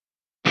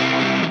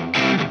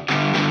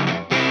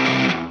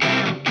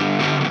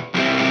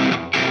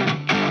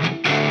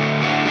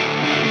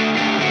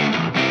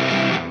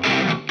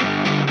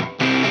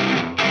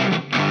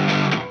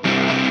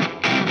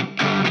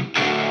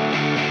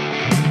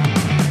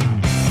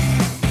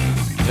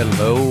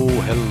Hello,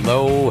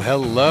 hello,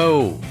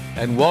 hello,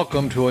 and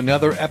welcome to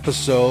another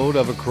episode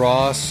of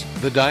Across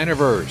the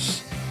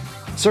Dinerverse,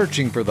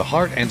 searching for the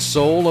heart and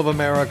soul of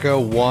America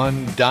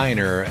one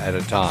diner at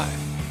a time.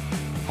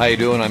 How you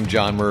doing? I'm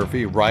John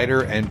Murphy,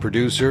 writer and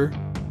producer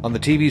on the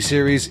TV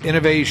series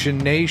Innovation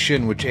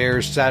Nation, which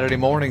airs Saturday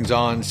mornings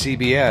on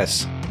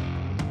CBS.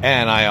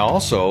 And I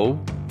also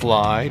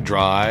fly,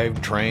 drive,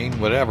 train,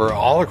 whatever,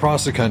 all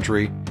across the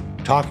country,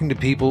 talking to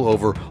people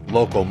over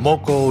loco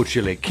moco,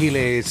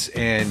 chilaquiles,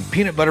 and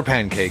peanut butter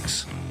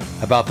pancakes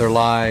about their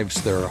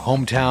lives, their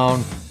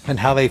hometown, and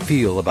how they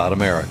feel about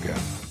America.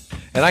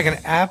 And I can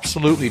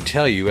absolutely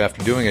tell you,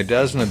 after doing a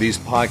dozen of these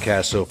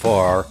podcasts so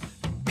far,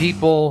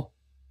 people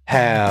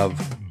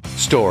have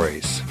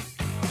stories.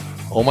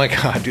 Oh my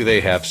God, do they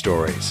have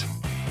stories.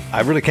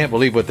 I really can't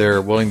believe what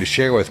they're willing to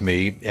share with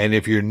me. And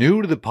if you're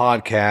new to the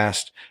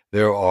podcast,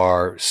 there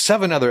are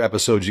 7 other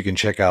episodes you can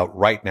check out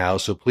right now.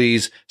 So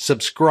please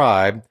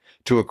subscribe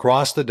to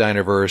Across the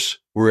Dinerverse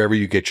wherever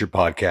you get your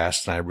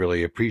podcasts. And I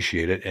really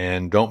appreciate it.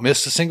 And don't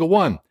miss a single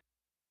one.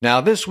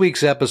 Now, this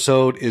week's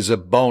episode is a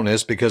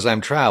bonus because I'm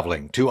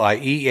traveling to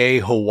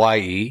IEA,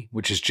 Hawaii,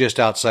 which is just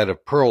outside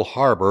of Pearl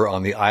Harbor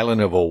on the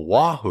island of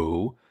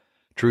Oahu,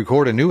 to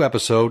record a new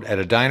episode at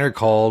a diner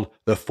called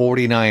the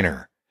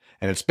 49er.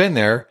 And it's been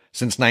there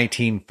since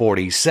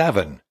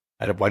 1947.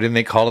 Why didn't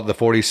they call it the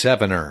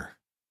 47er?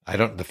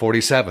 The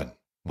 47.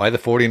 Why the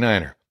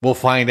 49er? We'll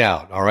find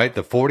out. All right.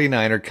 The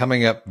 49er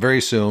coming up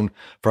very soon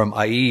from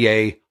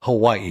IEA,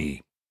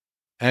 Hawaii.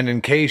 And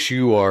in case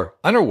you are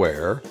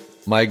unaware,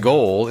 my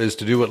goal is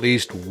to do at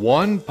least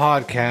one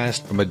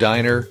podcast from a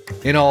diner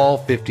in all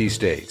 50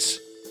 states.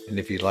 And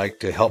if you'd like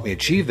to help me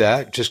achieve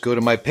that, just go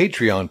to my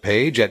Patreon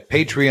page at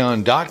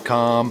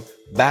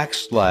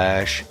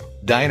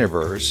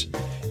patreon.com/Dinerverse.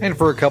 And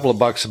for a couple of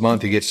bucks a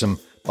month, you get some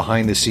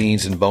behind the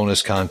scenes and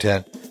bonus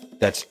content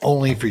that's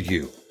only for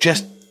you.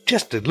 Just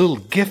a little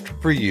gift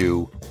for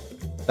you.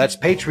 That's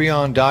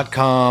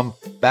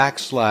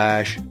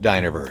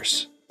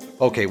patreon.com/Dinerverse.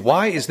 Okay,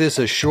 why is this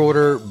a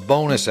shorter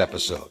bonus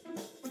episode?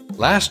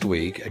 Last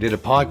week, I did a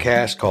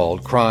podcast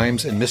called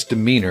Crimes and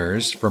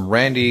Misdemeanors from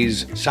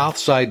Randy's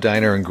Southside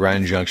Diner in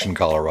Grand Junction,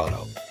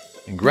 Colorado.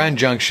 And Grand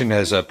Junction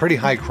has a pretty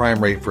high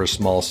crime rate for a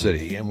small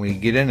city, and we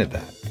get into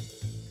that.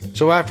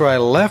 So after I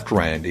left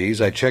Randy's,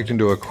 I checked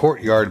into a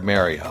Courtyard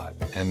Marriott.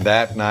 And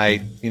that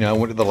night, I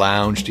went to the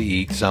lounge to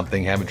eat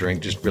something, have a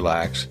drink, just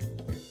relax.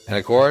 And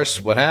of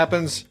course, what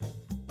happens?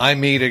 I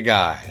meet a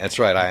guy. That's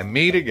right, I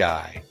meet a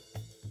guy.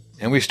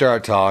 And we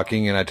start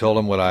talking, and I told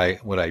him what I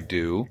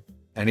do.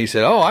 And he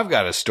said, "Oh, I've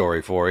got a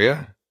story for you."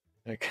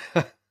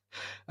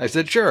 I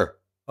said, "Sure.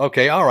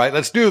 Okay, all right,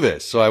 let's do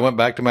this." So I went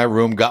back to my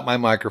room, got my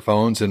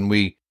microphones, and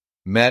we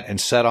met and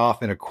set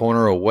off in a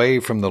corner away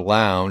from the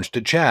lounge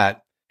to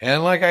chat.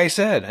 And like I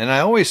said, and I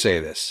always say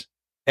this,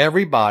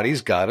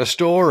 everybody's got a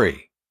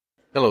story.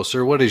 Hello,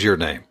 sir. What is your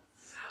name?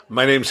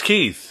 My name's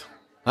Keith.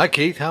 Hi,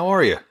 Keith. How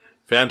are you?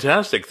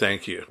 Fantastic,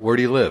 thank you. Where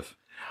do you live?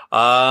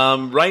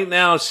 Right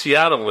now,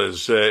 Seattle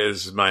is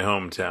my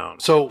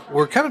hometown. So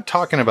we're kind of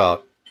talking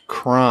about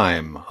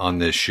crime on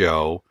this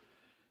show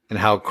and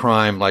how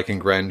crime, like in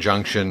Grand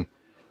Junction,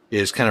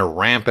 is kind of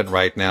rampant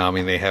right now. I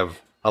mean, they have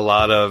a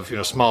lot of,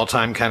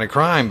 small-time kind of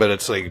crime, but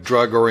it's like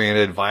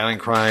drug-oriented,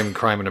 violent crime.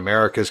 Crime in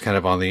America is kind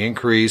of on the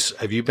increase.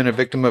 Have you been a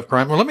victim of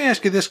crime? Well, let me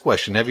ask you this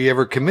question. Have you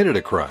ever committed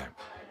a crime?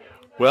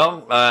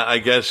 Well, I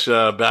guess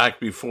back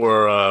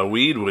before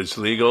weed was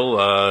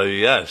legal,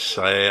 yes.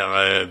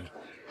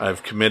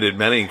 I've committed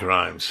many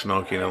crimes,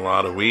 smoking a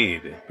lot of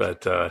weed.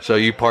 But so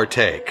you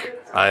partake?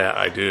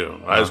 I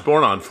do. I was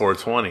born on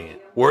 420.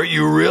 Were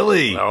you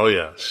really? Oh,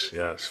 yes,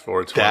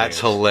 420. That's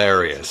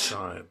hilarious.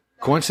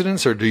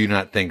 Coincidence, or do you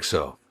not think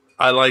so?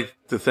 I like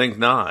to think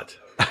not.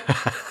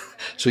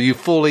 So you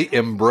fully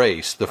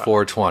embrace the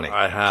 420?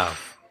 I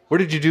have. What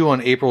did you do on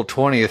April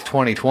 20th,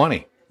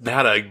 2020?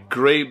 Had a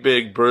great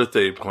big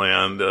birthday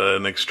planned,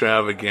 an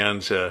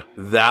extravaganza.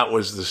 That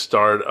was the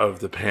start of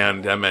the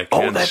pandemic.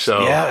 Oh,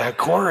 yeah, of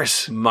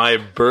course. My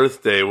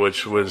birthday,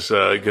 which was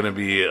going to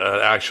be an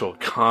actual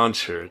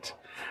concert,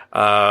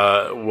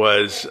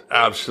 was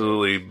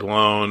absolutely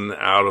blown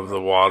out of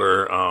the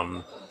water.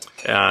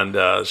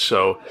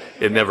 So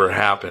it never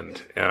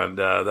happened. And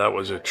that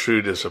was a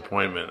true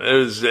disappointment. It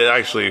was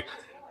actually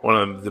one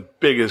of the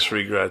biggest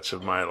regrets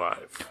of my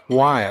life.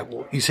 Why?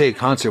 You say a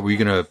concert. Were you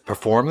going to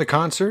perform the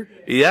concert?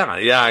 Yeah.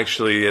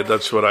 Actually,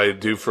 that's what I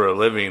do for a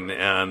living.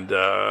 And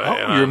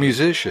you're a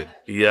musician.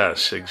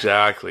 Yes,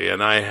 exactly.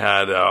 And I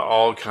had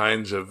all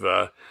kinds of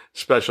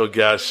special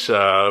guests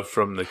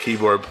from the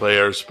keyboard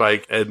player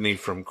Spike Edney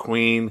from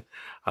Queen,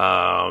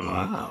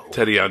 Wow.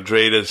 Teddy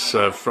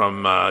Andreades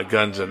from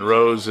Guns N'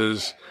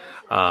 Roses.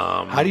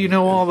 How do you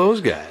know all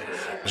those guys?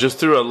 Just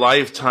through a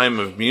lifetime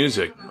of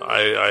music.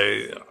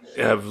 I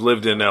have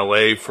lived in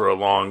L.A. for a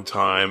long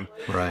time,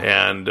 right,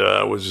 and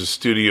was a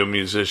studio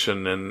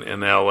musician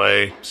in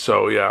L.A.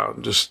 So yeah,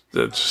 just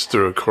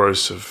through a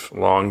course of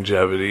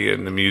longevity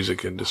in the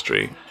music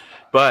industry.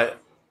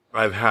 But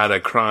I've had a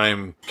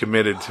crime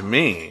committed to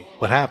me.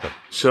 What happened?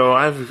 So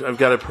I've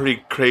got a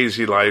pretty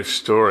crazy life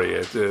story.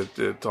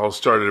 It all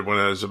started when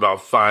I was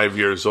about 5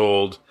 years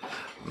old.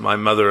 My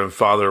mother and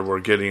father were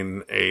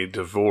getting a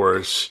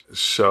divorce.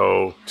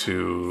 So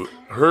to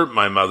hurt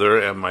my mother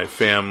and my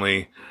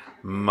family,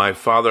 my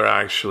father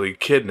actually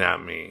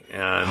kidnapped me.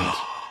 And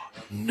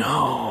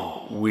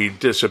No. we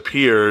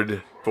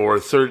disappeared for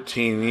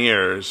 13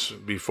 years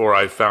before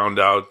I found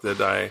out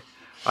that I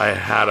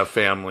had a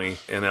family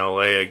in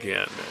LA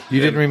again.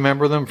 You didn't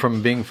remember them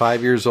from being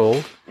 5 years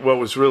old? What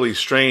was really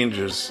strange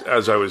is,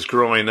 as I was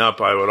growing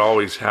up, I would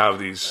always have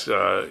these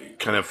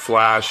kind of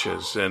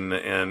flashes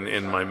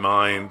in my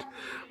mind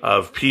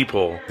of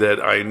people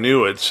that I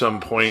knew at some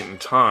point in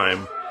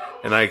time,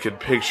 and I could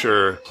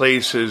picture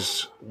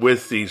places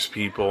with these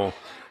people,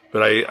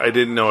 but I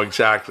didn't know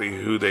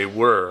exactly who they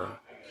were.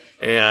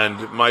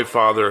 And my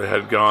father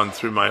had gone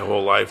through my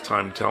whole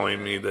lifetime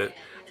telling me that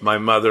my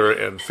mother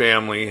and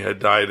family had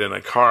died in a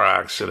car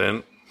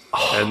accident,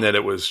 and that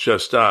it was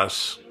just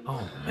us.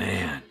 Oh,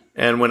 man.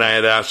 And when I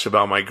had asked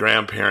about my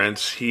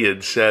grandparents, he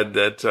had said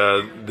that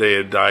they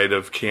had died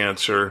of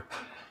cancer,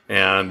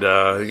 and,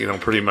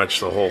 pretty much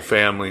the whole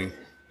family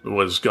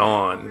was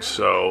gone.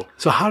 So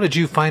how did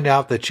you find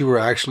out that you were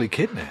actually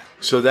kidnapped?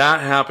 So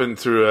that happened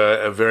through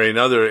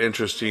another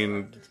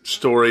interesting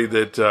story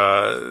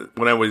that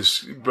when I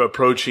was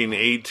approaching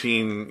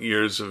 18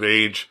 years of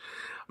age,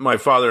 my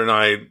father and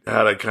I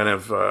had a kind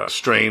of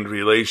strained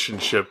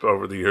relationship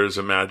over the years,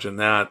 imagine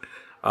that.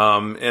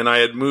 And I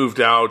had moved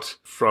out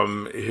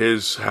from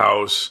his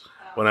house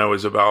when I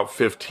was about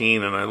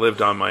 15, and I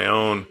lived on my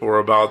own for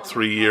about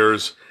 3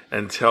 years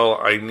until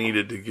I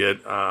needed to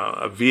get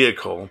a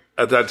vehicle.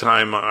 At that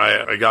time,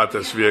 I got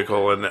this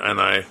vehicle, and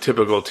I,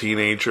 typical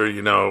teenager,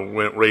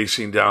 went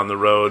racing down the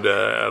road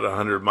at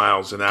 100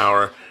 miles an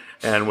hour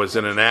and was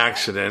in an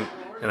accident,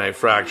 and I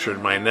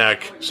fractured my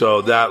neck.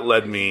 So that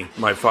led me,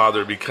 my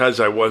father, because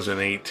I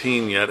wasn't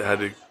 18 yet, had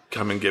to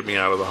come and get me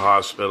out of the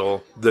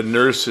hospital. The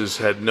nurses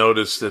had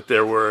noticed that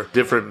there were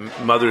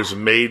different mothers'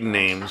 maiden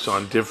names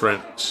on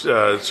different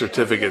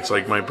certificates.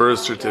 Like my birth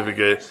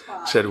certificate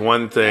said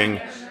one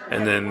thing,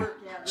 and then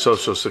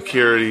Social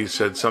Security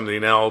said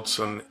something else.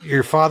 And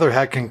your father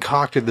had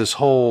concocted this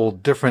whole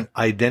different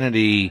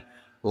identity,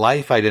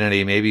 life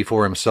identity, maybe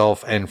for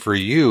himself and for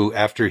you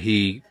after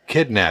he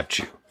kidnapped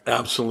you.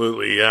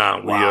 Absolutely,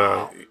 yeah.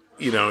 Wow.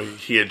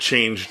 He had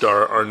changed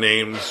our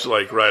names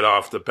like right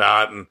off the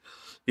bat. And,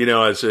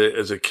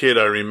 as a kid,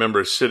 I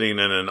remember sitting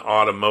in an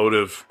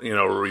automotive,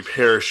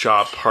 repair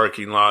shop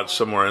parking lot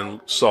somewhere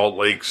in Salt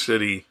Lake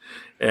City.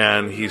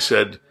 And he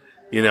said,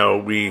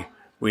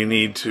 we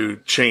need to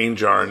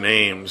change our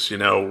names.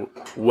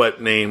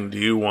 What name do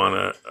you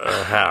want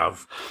to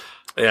have?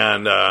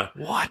 And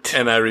what?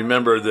 And I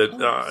remember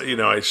that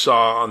I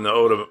saw on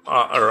the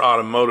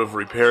automotive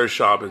repair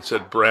shop, it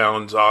said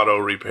Brown's Auto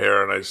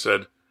Repair, and I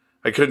said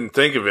I couldn't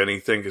think of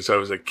anything because I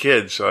was a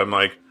kid. So I'm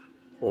like,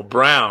 well,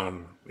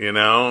 Brown,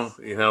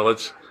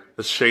 let's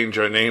change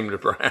our name to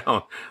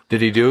Brown.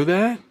 Did he do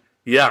that?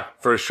 Yeah,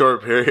 for a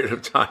short period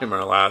of time,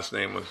 our last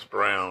name was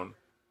Brown.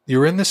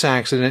 You're in this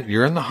accident.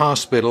 You're in the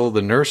hospital.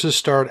 The nurses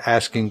start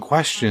asking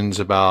questions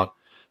about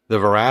the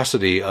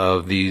veracity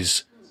of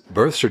these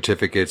birth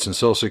certificates and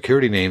Social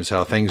Security names,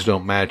 how things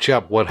don't match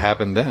up. What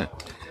happened then?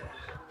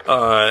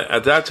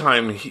 At that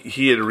time,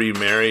 he had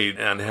remarried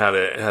and had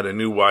a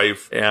new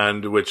wife,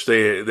 and which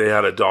they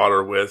had a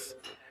daughter with.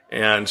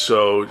 And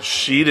so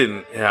she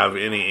didn't have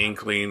any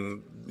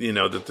inkling,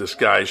 that this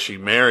guy she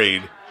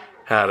married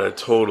had a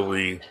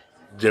totally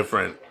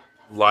different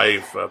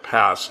life, a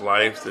past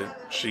life that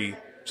she...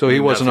 So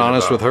he wasn't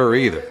honest with her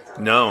either?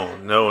 No,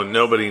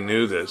 nobody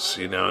knew this,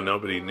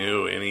 nobody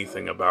knew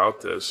anything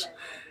about this.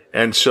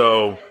 And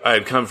so I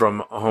had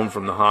come home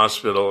from the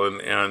hospital,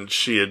 and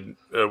she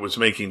was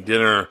making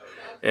dinner,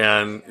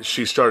 and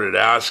she started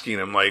asking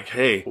him, like,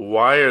 hey,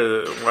 why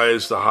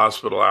is the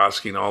hospital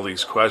asking all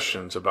these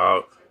questions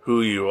about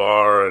who you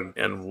are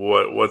and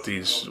what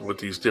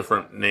these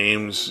different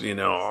names,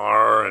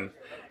 are? And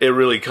it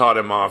really caught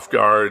him off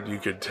guard. You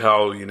could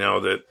tell,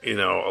 that,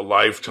 a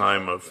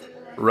lifetime of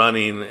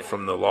running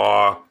from the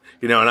law,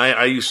 and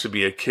I used to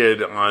be a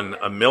kid on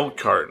a milk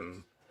carton,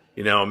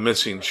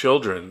 missing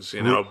children's,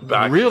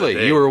 back Really? in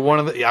the day. You were one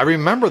of the, I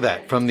remember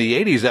that from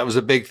the 80s. That was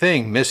a big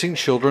thing. Missing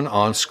children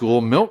on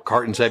school milk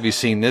cartons. Have you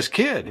seen this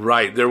kid?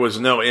 Right. There was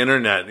no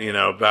internet,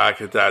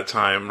 back at that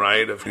time,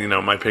 right?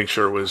 My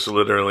picture was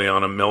literally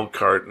on a milk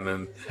carton.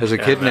 And as a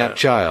kidnapped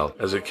child.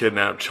 As a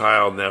kidnapped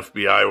child, the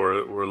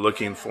FBI were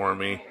looking for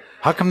me.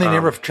 How come they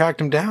never tracked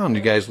him down?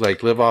 You guys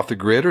live off the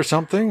grid or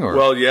something? Or?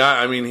 Well,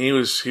 yeah. He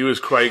was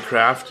quite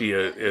crafty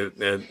at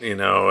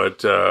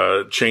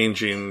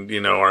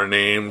changing, our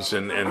names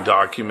and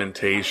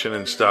documentation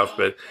and stuff.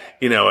 But,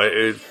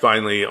 it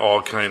finally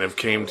all kind of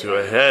came to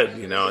a head,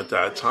 at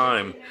that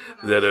time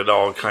that it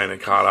all kind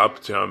of caught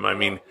up to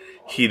him.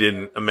 He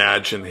didn't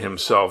imagine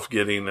himself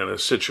getting in a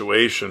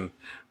situation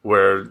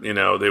where,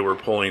 they were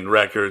pulling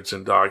records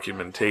and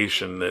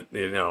documentation that,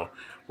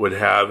 would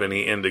have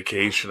any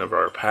indication of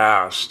our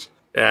past.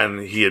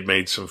 and he had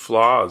made some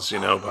flaws,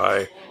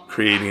 by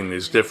creating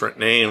these different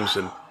names,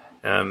 and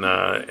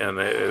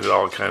it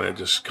all kind of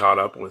just caught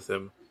up with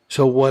him.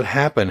 So what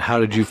happened? How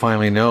did you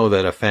finally know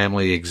that a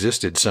family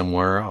existed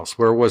somewhere else?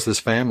 Where was this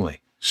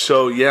family?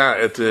 So yeah,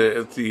 at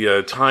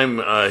the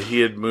time he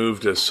had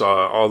moved us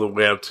all the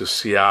way up to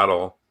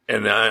Seattle,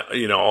 and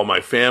all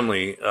my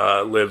family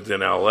lived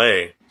in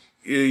L.A.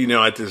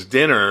 At this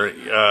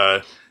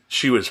dinner,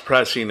 she was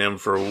pressing him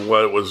for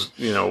what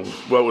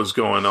was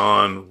going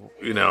on.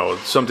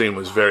 Something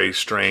was very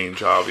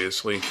strange,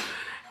 obviously,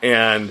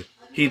 and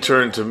he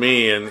turned to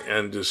me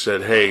and just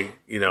said, "Hey,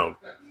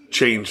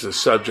 change the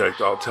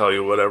subject. I'll tell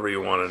you whatever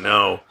you want to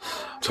know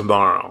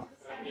tomorrow,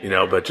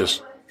 but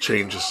just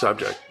change the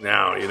subject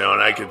now, and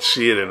I could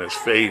see it in his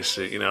face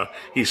that,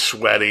 he's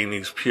sweating,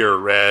 he's pure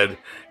red,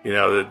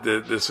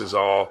 that this is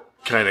all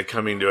kind of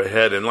coming to a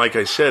head. And like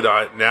I said,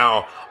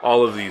 now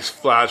all of these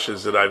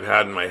flashes that I've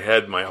had in my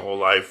head my whole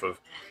life of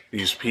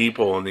these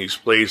people and these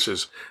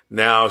places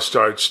now is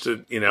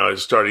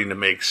starting to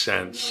make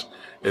sense.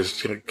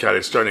 It's kind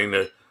of starting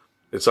to,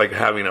 it's like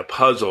having a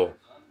puzzle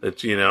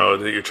that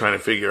you're trying to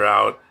figure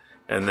out,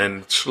 and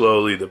then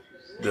slowly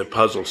the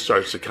puzzle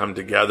starts to come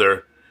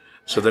together.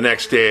 So the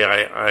next day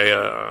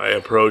I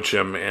approach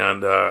him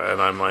and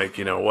I'm like,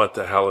 what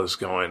the hell is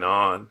going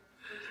on?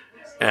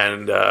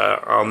 And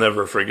I'll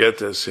never forget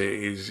this.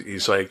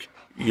 He's like,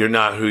 "You're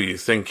not who you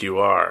think you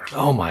are."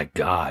 Oh my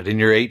God. And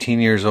you're 18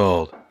 years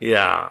old.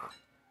 Yeah.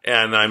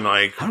 And I'm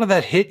like, how did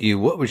that hit you?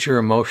 What was your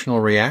emotional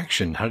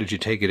reaction? How did you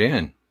take it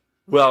in?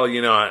 Well,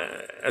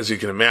 as you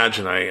can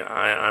imagine,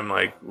 I'm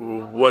like,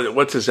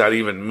 what does that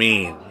even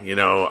mean?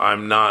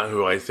 I'm not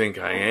who I think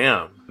I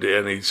am.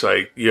 And he's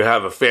like, "You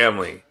have a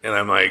family." And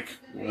I'm like,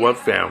 "What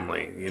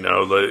family?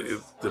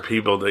 The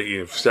people that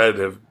you've said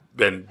have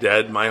been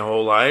dead my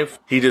whole life?"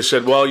 He just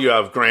said, "Well, you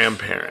have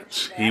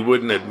grandparents." He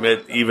wouldn't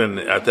admit even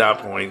at that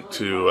point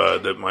to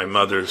that my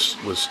mother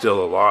was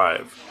still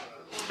alive.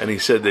 And he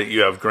said that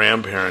you have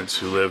grandparents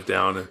who live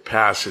down in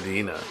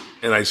Pasadena.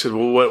 And I said,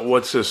 "Well,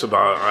 what's this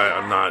about?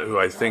 I'm not who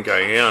I think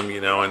I am,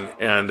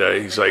 And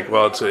he's like,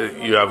 "Well,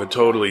 you have a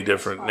totally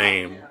different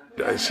name."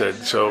 I said,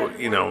 "So,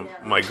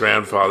 my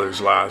grandfather's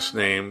last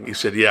name." He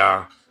said,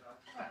 "Yeah."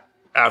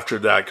 After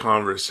that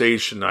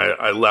conversation,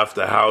 I left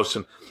the house,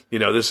 and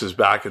this is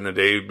back in the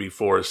day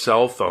before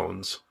cell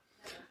phones.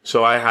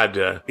 So I had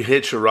to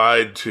hitch a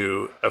ride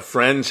to a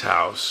friend's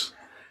house,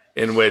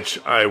 in which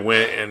I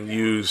went and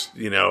used,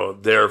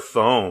 their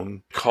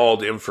phone,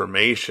 called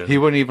information. He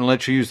wouldn't even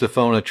let you use the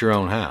phone at your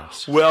own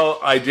house. Well,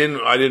 I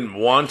didn't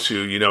want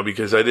to,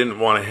 because I didn't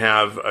want to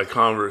have a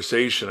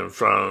conversation in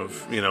front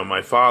of,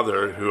 my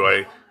father, who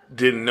I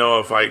didn't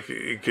know if I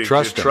could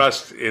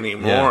trust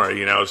anymore,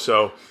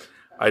 So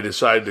I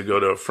decided to go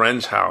to a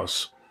friend's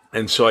house.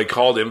 And so I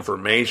called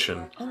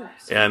information.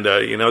 And,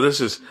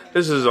 this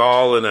is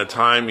all in a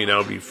time,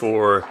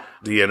 before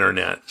the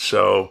internet.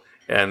 So,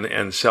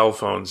 and cell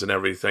phones and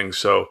everything.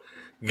 So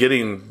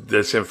getting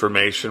this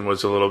information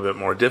was a little bit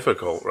more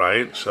difficult,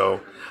 right?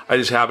 So I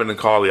just happened to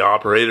call the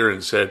operator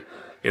and said,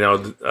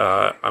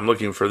 I'm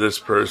looking for this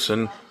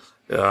person,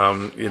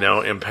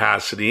 in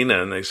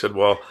Pasadena. And they said,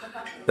 "Well,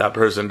 that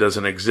person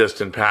doesn't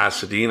exist in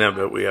Pasadena,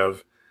 but we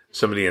have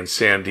somebody in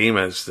San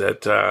Dimas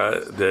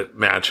that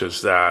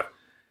matches that."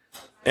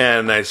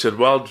 And I said,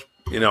 "Well,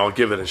 I'll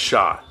give it a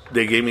shot."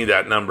 They gave me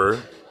that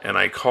number and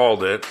I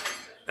called it.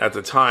 At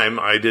the time,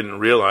 I didn't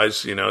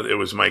realize, it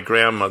was my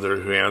grandmother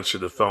who answered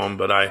the phone,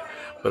 but I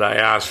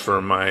asked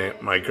for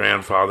my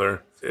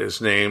grandfather, his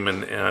name,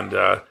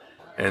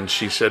 and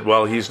she said,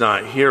 "Well, he's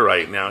not here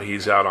right now.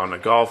 He's out on a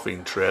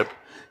golfing trip.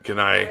 Can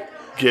I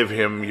give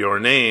him your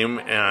name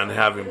and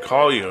have him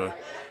call you?"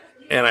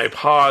 And I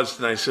paused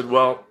and I said,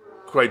 "Well,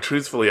 quite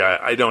truthfully,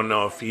 I don't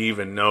know if he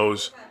even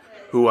knows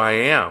who I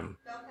am."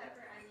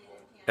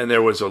 And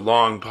there was a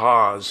long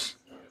pause,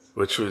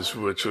 which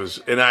was,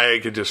 and I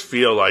could just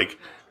feel like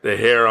the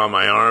hair on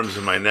my arms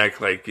and my neck,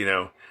 like,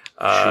 Sure.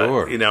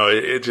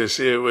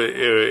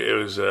 It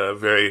was a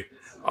very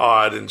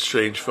odd and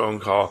strange phone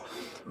call.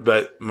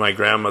 But my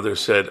grandmother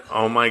said,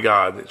 "Oh my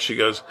God." She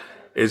goes,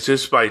 "Is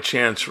this by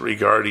chance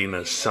regarding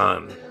a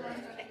son?"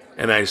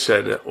 And I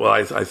said, "Well,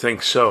 I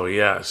think so,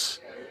 yes."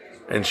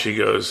 And she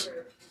goes,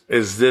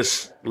 "Is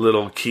this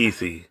little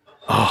Keithy?"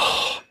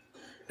 Oh.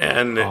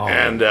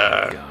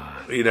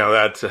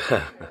 That's,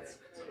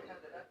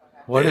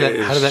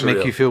 how did that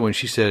make you feel when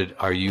she said,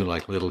 "Are you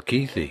like little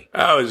Keithy?"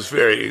 I was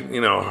very,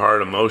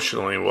 hard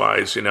emotionally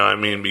wise,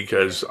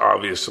 because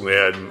obviously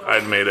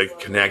I'd made a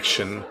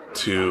connection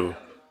to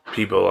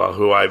people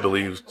who I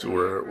believed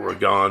were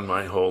gone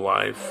my whole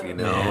life,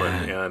 and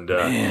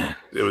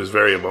it was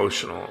very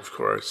emotional, of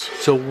course.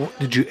 So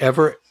did you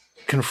ever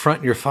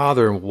confront your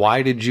father, and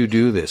why did you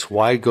do this?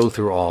 Why go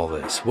through all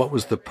this? What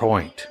was the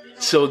point?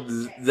 So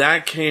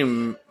that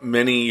came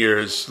many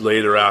years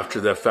later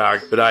after the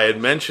fact, but I had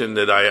mentioned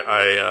that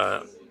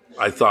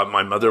I thought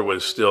my mother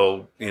was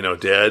still,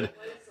 dead,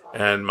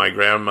 and my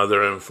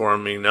grandmother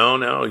informed me,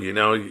 no,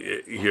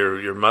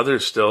 your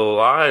mother's still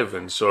alive,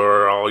 and so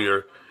are all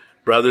your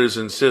brothers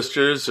and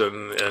sisters,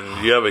 and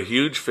you have a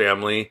huge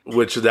family,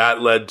 which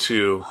that led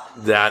to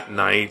that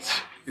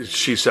night.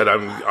 She said,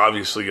 I'm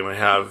obviously going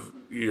to have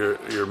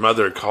your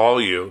mother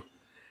call you,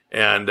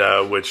 and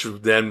which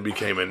then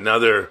became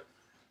another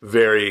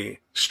very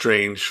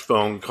strange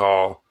phone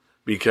call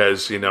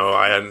because,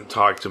 I hadn't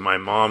talked to my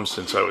mom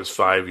since I was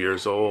 5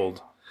 years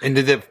old. And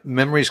did the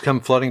memories come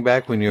flooding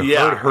back when you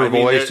heard her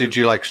voice? Did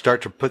you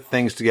start to put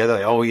things together?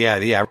 Like, oh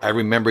yeah, I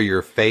remember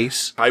your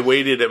face. I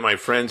waited at my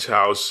friend's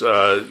house,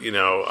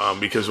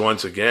 because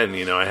once again,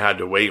 I had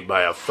to wait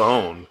by a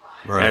phone.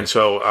 Right. And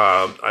so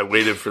I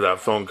waited for that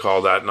phone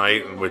call that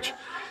night in which,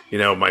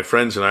 my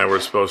friends and I were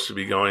supposed to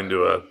be going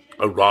to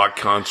a rock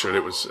concert.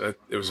 It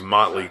was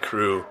Motley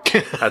Crue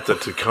at the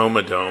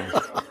Tacoma Dome.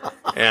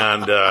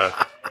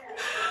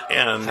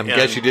 And I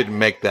guess you didn't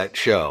make that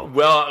show.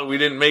 Well, we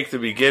didn't make the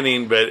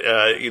beginning, but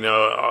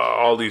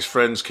all these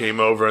friends came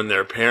over, and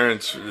their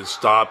parents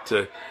stopped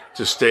to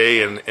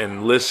stay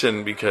and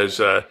listen because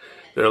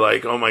they're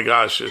like, "Oh my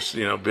gosh, this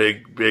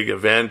big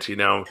event!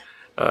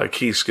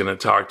 Keith's going to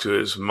talk to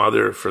his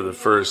mother for the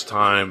first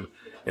time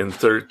in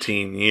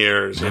 13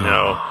 years."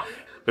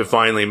 But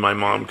finally, my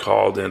mom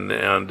called, and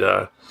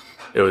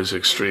it was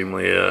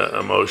extremely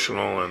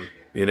emotional,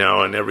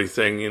 and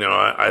everything.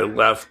 I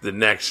left the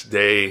next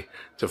day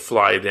to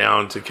fly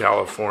down to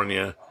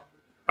California.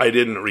 I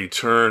didn't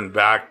return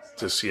back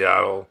to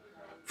Seattle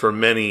for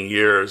many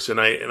years,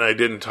 and I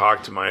didn't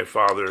talk to my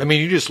father. I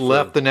mean, you just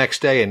left the next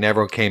day and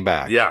never came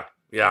back. Yeah.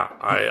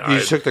 You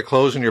just took the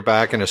clothes in your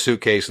back and a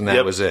suitcase, and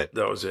that was it.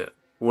 That was it.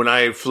 When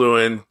I flew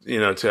in,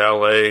 to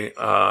LA,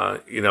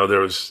 there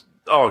was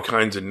all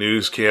kinds of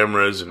news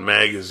cameras and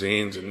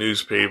magazines and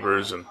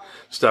newspapers and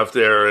stuff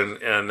there,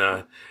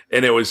 and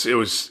it was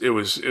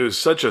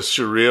such a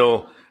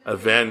surreal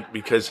event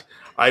because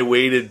I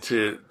waited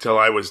till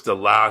I was the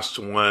last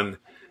one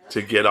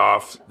to get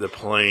off the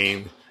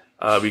plane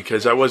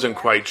because I wasn't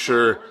quite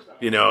sure,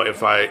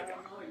 if I,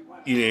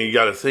 you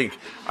got to think,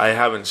 I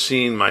haven't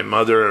seen my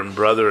mother and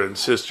brother and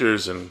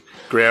sisters and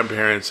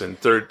grandparents in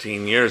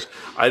 13 years.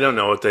 I don't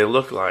know what they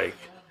look like.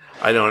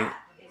 I don't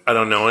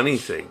know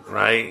anything,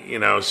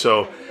 right?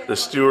 So the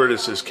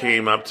stewardesses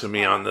came up to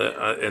me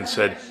and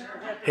said,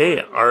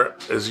 "Hey,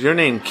 is your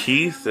name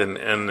Keith?"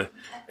 And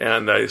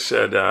I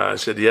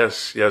said,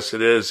 yes,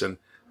 it is. And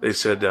they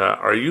said,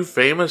 "Are you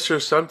famous or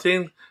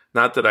something?"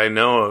 Not that I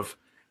know of.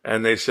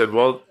 And they said,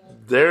 "Well,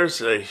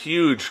 there's a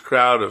huge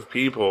crowd of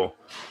people,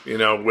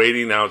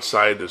 waiting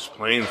outside this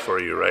plane for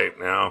you right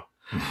now."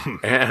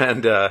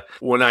 And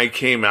when I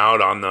came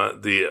out on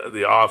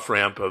the off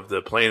ramp of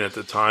the plane at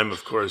the time,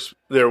 of course,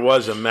 there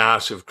was a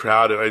massive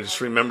crowd, and I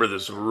just remember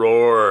this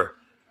roar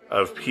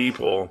of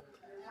people.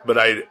 But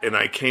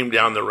I came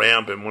down the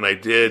ramp, and when I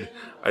did,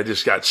 I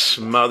just got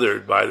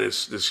smothered by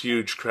this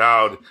huge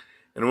crowd.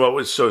 And what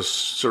was so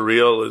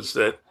surreal is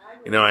that,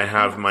 I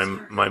have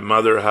my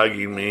mother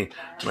hugging me,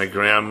 my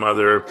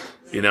grandmother,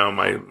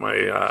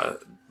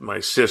 my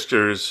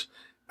sisters.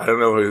 I don't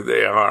know who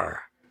they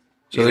are.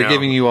 So they're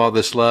giving you all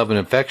this love and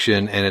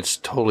affection, and it's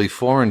totally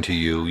foreign to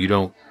you.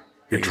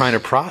 You're trying to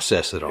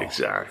process it all.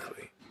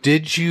 Exactly.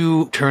 Did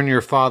you turn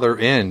your father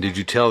in? Did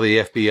you tell the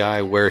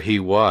FBI where he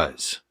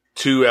was?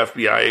 2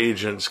 FBI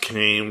agents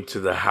came to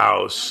the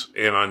house,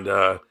 and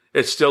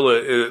it's still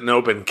an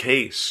open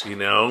case,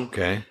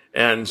 Okay.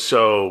 And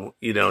so,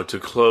 to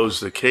close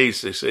the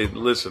case, they say,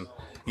 "Listen,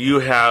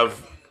 you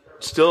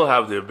still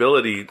have the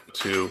ability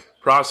to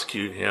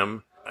prosecute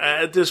him."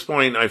 At this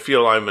point, I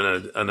feel I'm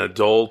an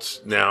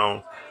adult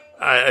now.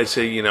 I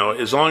say,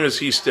 as long as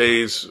he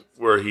stays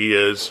where he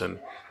is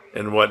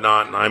and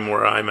whatnot, and I'm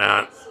where I'm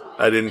at,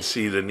 I didn't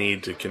see the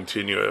need to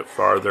continue it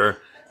farther.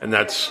 And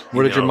that's...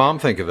 What did your mom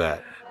think of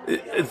that?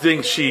 I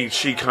think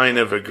she kind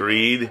of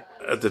agreed.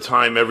 At the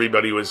time,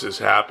 everybody was just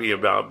happy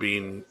about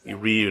being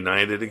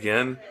reunited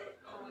again,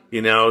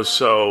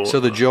 so... So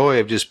the joy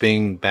of just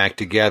being back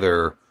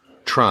together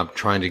trumped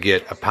trying to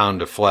get a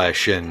pound of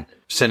flesh and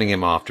sending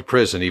him off to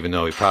prison, even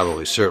though he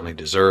probably certainly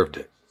deserved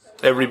it.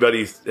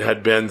 Everybody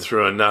had been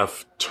through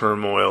enough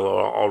turmoil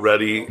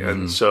already,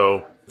 and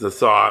so the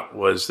thought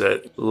was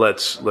that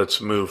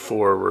let's move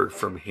forward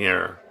from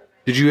here.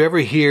 Did you ever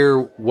hear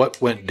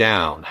what went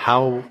down?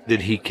 How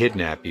did he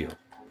kidnap you?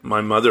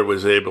 My mother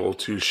was able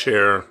to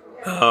share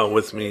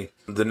with me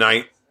the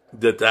night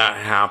that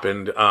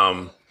happened.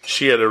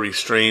 She had a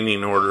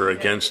restraining order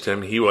against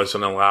him. He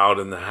wasn't allowed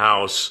in the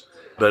house,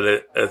 but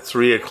at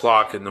 3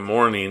 o'clock in the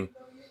morning,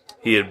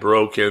 he had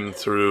broken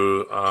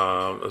through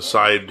a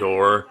side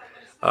door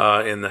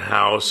in the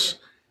house,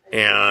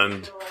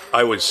 and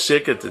I was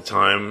sick at the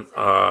time.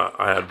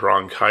 I had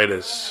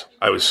bronchitis.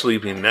 I was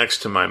sleeping next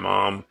to my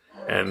mom,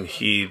 and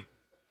he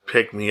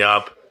picked me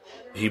up.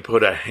 He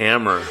put a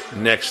hammer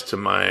next to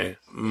my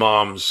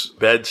mom's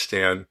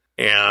bedstand,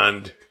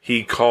 and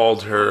he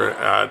called her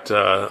at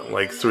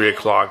 3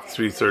 o'clock,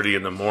 3:30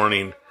 in the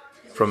morning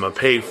from a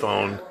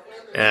payphone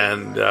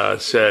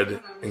and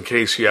said, "In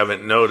case you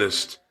haven't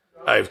noticed,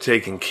 I've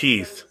taken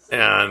Keith,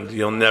 and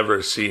you'll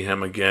never see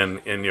him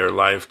again in your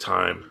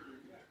lifetime,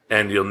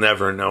 and you'll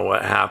never know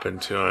what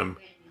happened to him,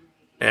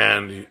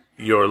 and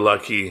you're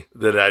lucky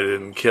that I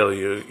didn't kill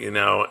you, you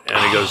know?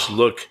 And he goes,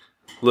 look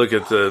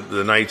at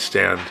the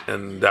nightstand.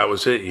 And that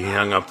was it. He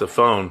hung up the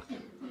phone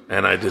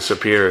and I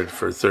disappeared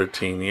for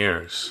 13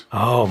 years.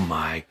 Oh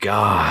my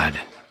God.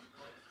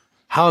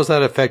 How has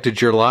that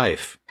affected your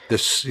life?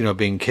 This,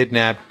 being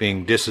kidnapped,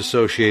 being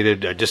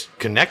disassociated,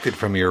 disconnected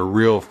from your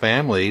real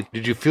family.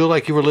 Did you feel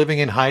like you were living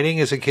in hiding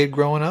as a kid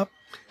growing up?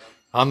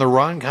 On the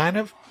run, kind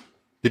of?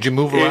 Did you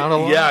move around a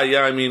lot?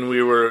 Yeah. I mean,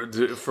 we were,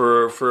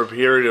 for a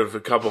period of a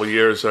couple of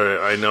years,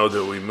 I know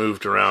that we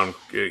moved around,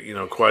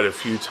 quite a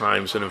few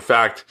times. And in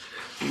fact,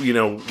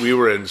 we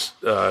were in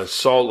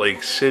Salt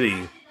Lake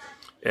City,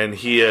 and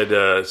he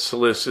had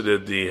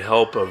solicited the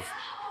help of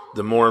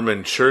the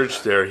Mormon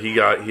church there. He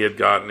had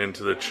gotten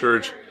into the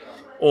church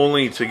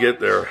only to get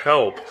their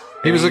help.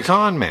 He was a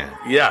con man.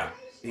 Yeah.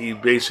 He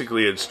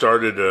basically had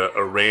started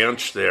a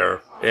ranch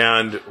there.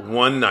 And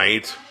one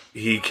night,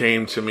 he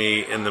came to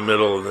me in the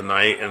middle of the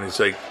night, and he's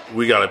like,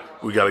 we gotta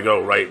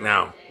go right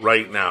now.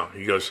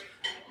 He goes,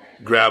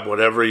 grab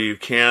whatever you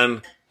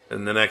can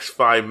in the next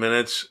 5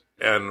 minutes,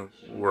 and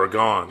we're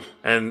gone.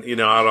 And,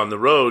 out on the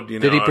road,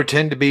 Did he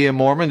pretend to be a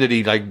Mormon? Did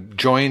he,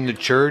 join the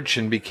church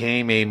and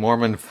became a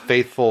Mormon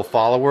faithful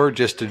follower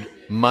just to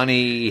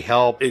money,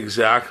 help?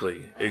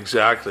 Exactly.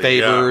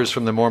 Favors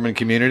from the Mormon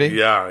community?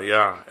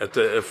 Yeah.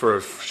 For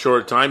a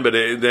short time. But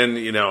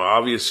then,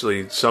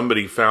 obviously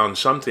somebody found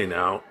something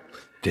out.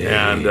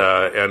 Dang.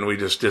 And we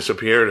just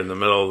disappeared in the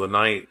middle of the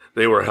night.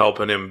 They were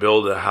helping him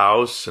build a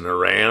house and a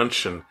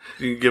ranch and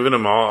giving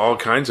him all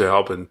kinds of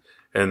help. And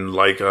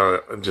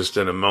just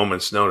in a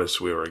moment's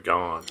notice, we were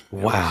gone.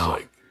 Wow.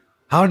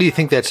 How do you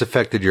think that's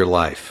affected your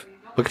life?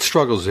 What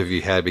struggles have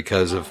you had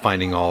because of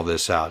finding all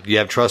this out? Do you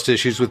have trust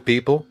issues with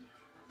people?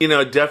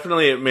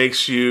 Definitely it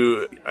makes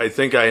you, I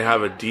think I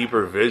have a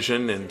deeper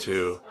vision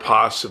into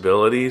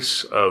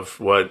possibilities of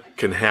what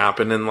can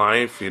happen in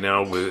life,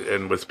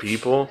 with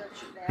people.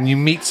 When you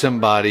meet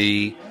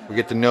somebody or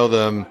get to know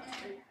them,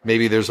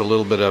 maybe there's a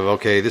little bit of,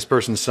 okay, this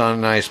person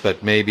sounded nice,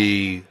 but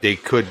maybe they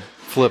could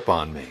flip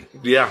on me.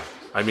 Yeah.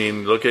 I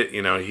mean, look at,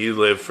 he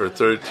lived for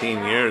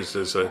 13 years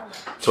as a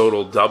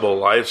total double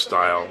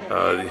lifestyle.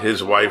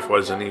 His wife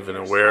wasn't even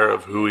aware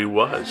of who he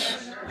was.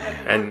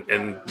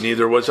 And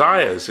neither was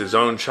I as his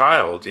own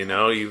child,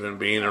 even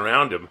being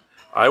around him.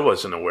 I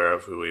wasn't aware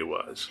of who he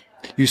was.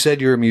 You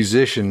said you're a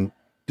musician.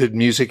 Did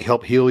music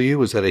help heal you?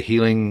 Was that a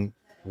healing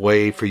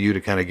way for you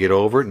to kind of get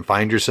over it and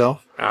find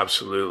yourself?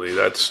 Absolutely.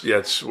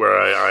 That's where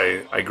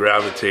I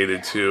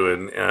gravitated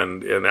to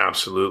and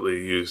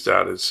absolutely used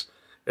that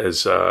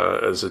as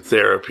a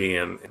therapy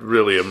and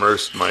really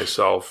immersed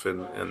myself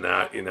in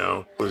that,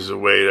 It was a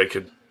way I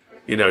could,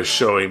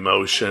 show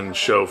emotion,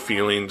 show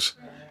feelings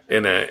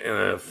in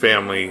a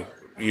family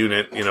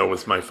unit,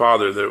 with my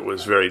father, that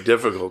was very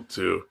difficult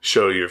to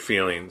show your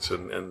feelings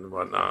and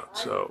whatnot.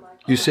 So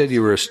you said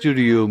you were a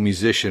studio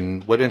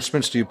musician. What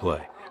instruments do you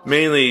play?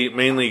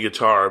 Mainly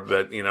guitar,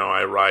 but,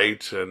 I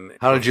write. And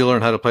how did you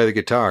learn how to play the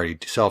guitar? Are you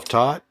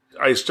self-taught?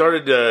 I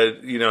started,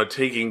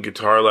 taking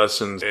guitar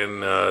lessons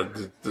in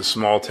the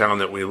small town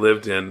that we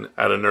lived in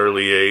at an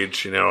early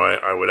age.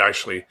 I would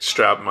actually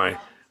strap my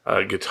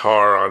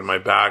guitar on my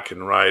back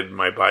and ride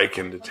my bike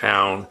into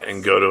town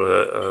and go to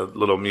a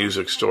little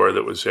music store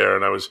that was there.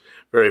 And I was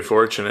very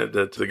fortunate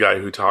that the guy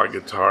who taught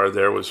guitar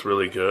there was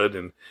really good.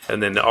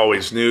 And then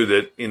always knew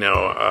that,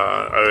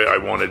 I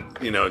wanted,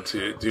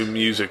 to do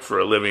music for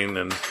a living.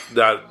 And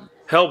that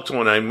helped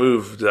when I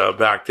moved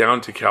back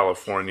down to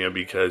California,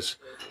 because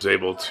I was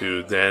able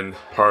to then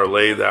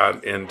parlay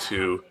that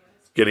into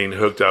getting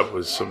hooked up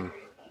with some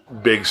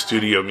big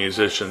studio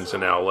musicians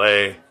in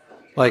LA.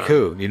 Like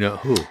who? You know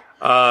who?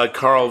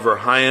 Carl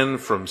Verheyen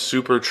from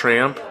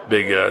Supertramp,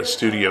 big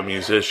studio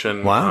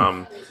musician.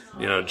 Wow.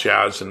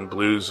 Jazz and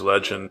blues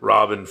legend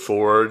Robin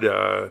Ford.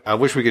 I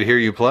wish we could hear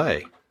you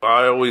play.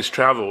 I always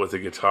travel with a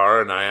guitar,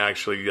 and I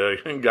actually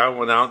got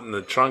one out in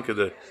the trunk of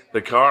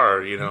the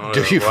car. Do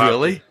you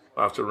really?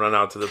 I'll have to run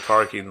out to the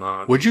parking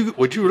lot. Would you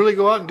really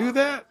go out and do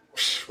that?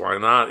 Why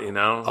not?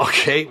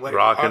 Okay.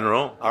 Rock and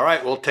roll. All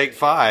right, we'll take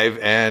 5,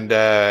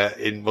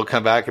 and we'll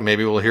come back, and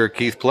maybe we'll hear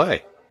Keith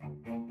play.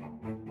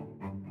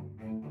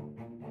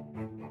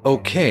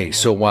 Okay,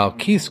 so while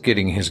Keith's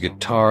getting his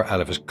guitar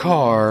out of his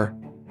car,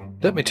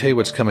 let me tell you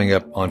what's coming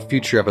up on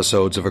future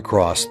episodes of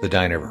Across the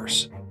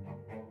Dinerverse.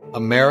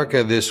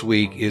 America this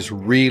week is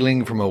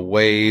reeling from a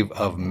wave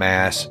of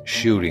mass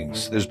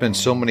shootings. There's been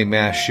so many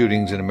mass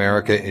shootings in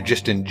America.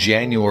 Just in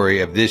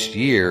January of this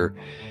year,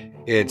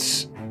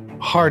 it's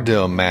hard to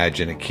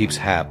imagine it keeps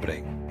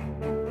happening.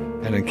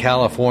 And in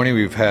California,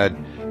 we've had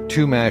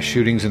 2 mass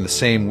shootings in the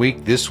same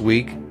week this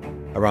week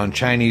around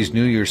Chinese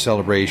New Year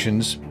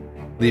celebrations,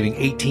 leaving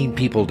 18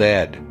 people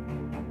dead.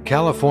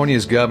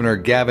 California's Governor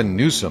Gavin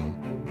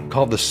Newsom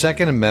called the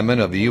Second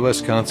Amendment of the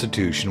U.S.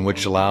 Constitution,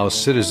 which allows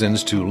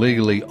citizens to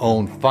legally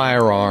own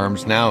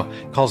firearms, now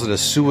calls it a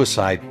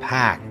suicide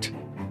pact.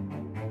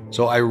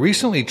 So I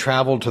recently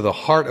traveled to the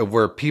heart of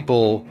where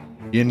people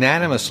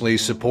unanimously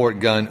support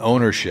gun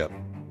ownership,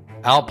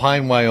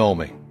 Alpine,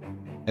 Wyoming.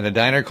 in a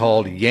diner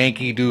called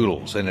Yankee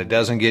Doodles, and it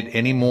doesn't get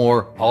any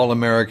more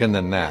all-American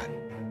than that.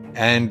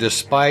 And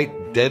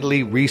despite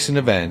deadly recent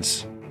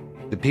events,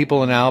 the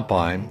people in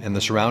Alpine and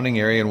the surrounding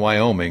area in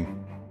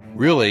Wyoming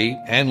really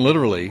and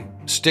literally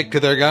stick to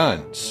their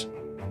guns.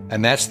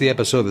 And that's the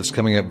episode that's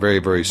coming up very,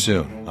 very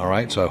soon. All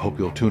right, so I hope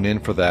you'll tune in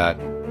for that.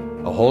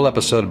 A whole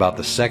episode about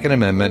the Second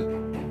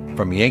Amendment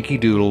from Yankee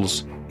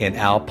Doodles in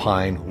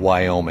Alpine,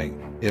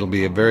 Wyoming. It'll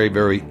be a very,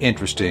 very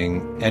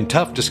interesting and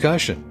tough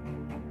discussion.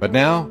 But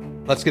now,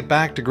 let's get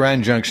back to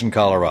Grand Junction,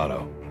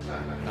 Colorado.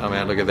 Oh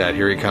man, look at that.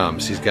 Here he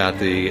comes. He's got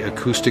the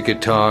acoustic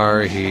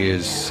guitar. He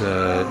is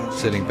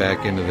sitting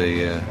back into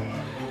the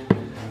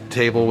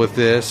table with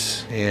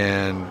this.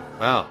 And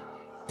wow.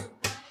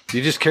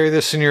 You just carry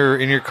this in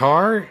your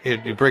car?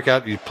 You break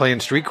out, you play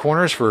in street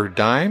corners for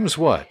dimes?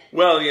 What?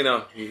 Well, you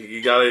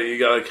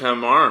gotta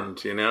come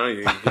armed, you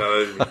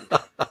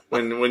gotta,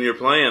 when you're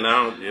playing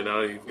out,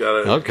 you've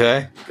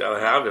gotta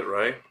have it,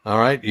 right? All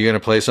right. You gonna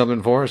play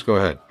something for us? Go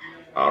ahead.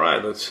 All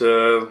right. Let's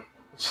do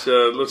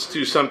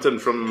something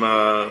from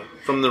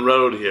the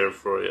road here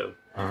for you.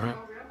 All right.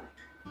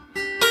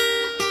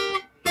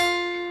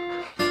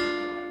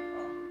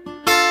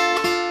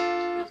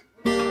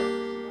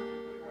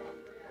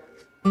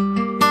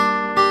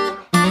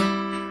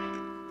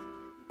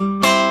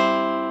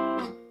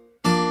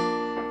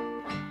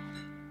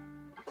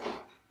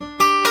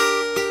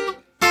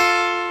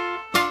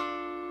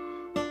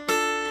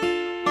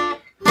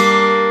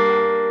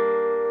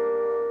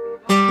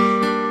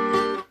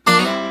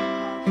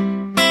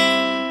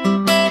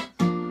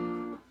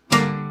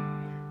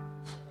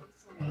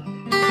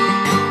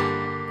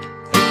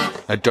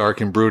 A dark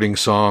and brooding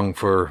song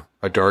for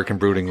a dark and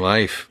brooding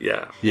life.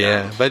 Yeah.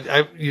 But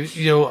you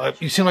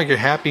seem like you're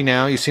happy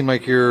now. You seem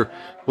like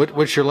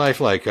what's your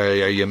life like?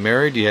 Are you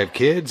married? Do you have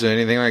kids or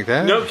anything like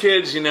that? No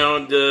kids,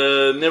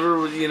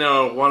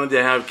 never, wanted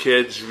to have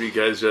kids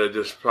because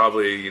just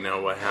probably,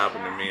 what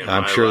happened to me in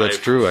I'm my sure life.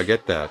 That's true. I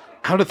get that.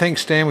 How do things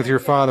stand with your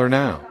father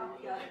now?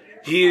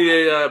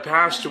 He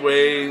passed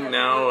away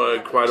now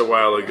quite a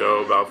while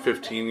ago, about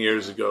 15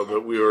 years ago,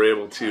 but we were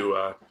able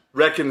to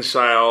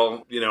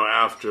reconcile,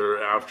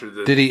 after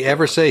the... Did he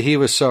ever say he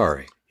was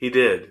sorry? He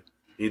did.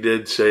 He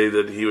did say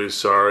that he was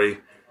sorry.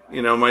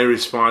 My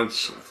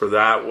response for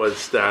that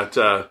was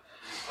that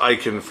I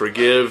can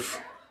forgive,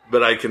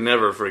 but I can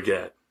never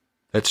forget.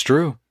 That's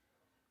true.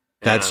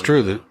 That's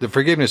true. The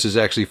forgiveness is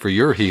actually for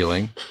your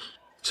healing,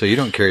 so you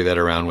don't carry that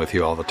around with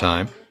you all the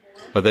time.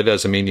 But that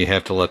doesn't mean you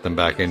have to let them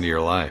back into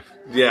your life.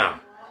 Yeah.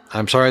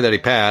 I'm sorry that he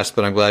passed,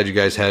 but I'm glad you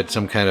guys had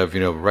some kind of,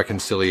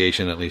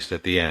 reconciliation, at least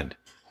at the end.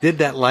 Did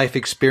that life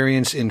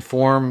experience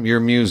inform your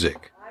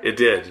music? It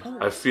did.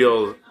 I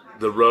feel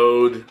the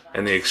road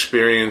and the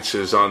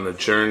experiences on the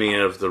journey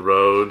of the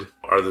road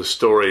are the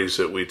stories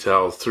that we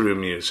tell through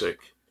music.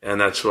 And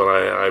that's what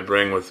I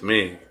bring with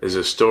me, is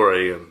a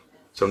story. And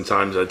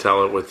sometimes I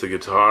tell it with the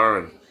guitar.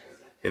 And,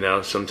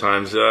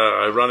 sometimes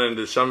I run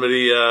into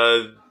somebody,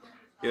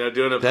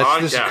 doing a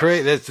podcast. This is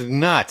crazy. That's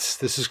nuts.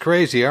 This is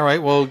crazy. All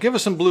right. Well, give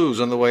us some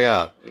blues on the way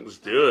out. Let's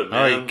do it, man.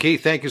 All right,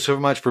 Keith, thank you so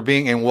much for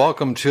being, and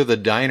welcome to the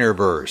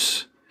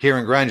Dinerverse here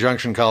in Grand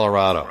Junction,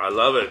 Colorado. I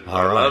love it.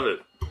 All right. Love it.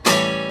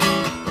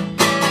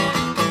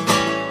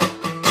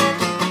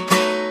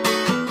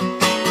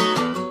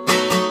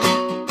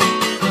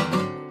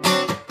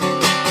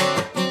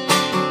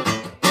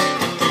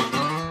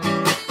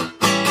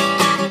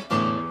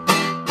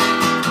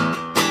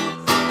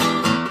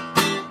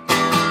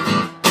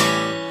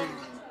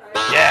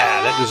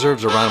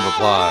 Deserves a round of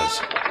applause.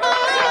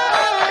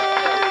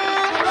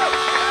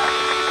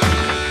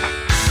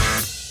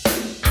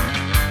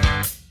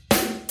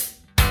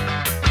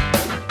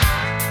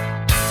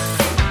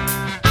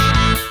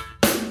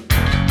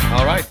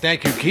 All right,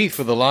 thank you, Keith,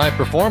 for the live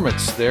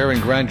performance there in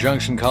Grand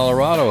Junction,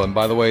 Colorado. And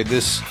by the way,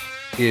 this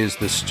is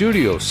the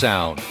studio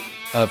sound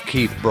of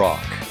Keith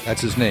Brock. That's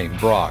his name,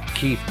 Brock,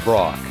 Keith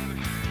Brock.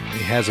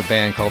 He has a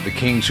band called The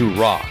Kings Who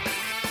Rock.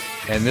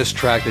 And this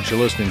track that you're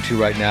listening to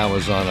right now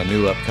is on a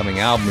new upcoming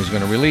album he's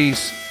going to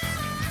release.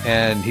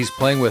 And he's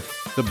playing with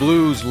the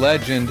blues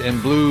legend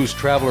and blues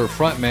traveler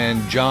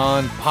frontman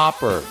John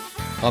Popper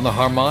on the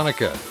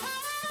harmonica.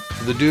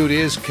 So the dude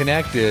is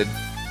connected,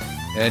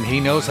 and he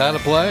knows how to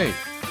play.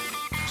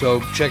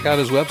 So check out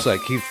his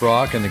website, Keith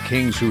Brock and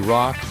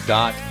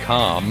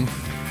thekingswhorock.com.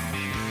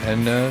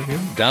 And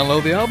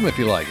download the album if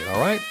you like it,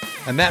 all right?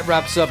 And that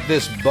wraps up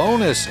this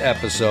bonus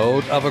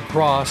episode of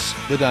Across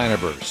the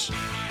Dinerverse.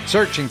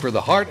 Searching for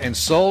the heart and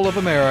soul of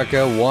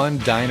America, one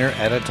diner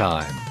at a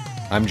time.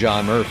 I'm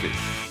John Murphy.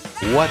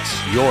 What's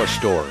your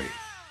story?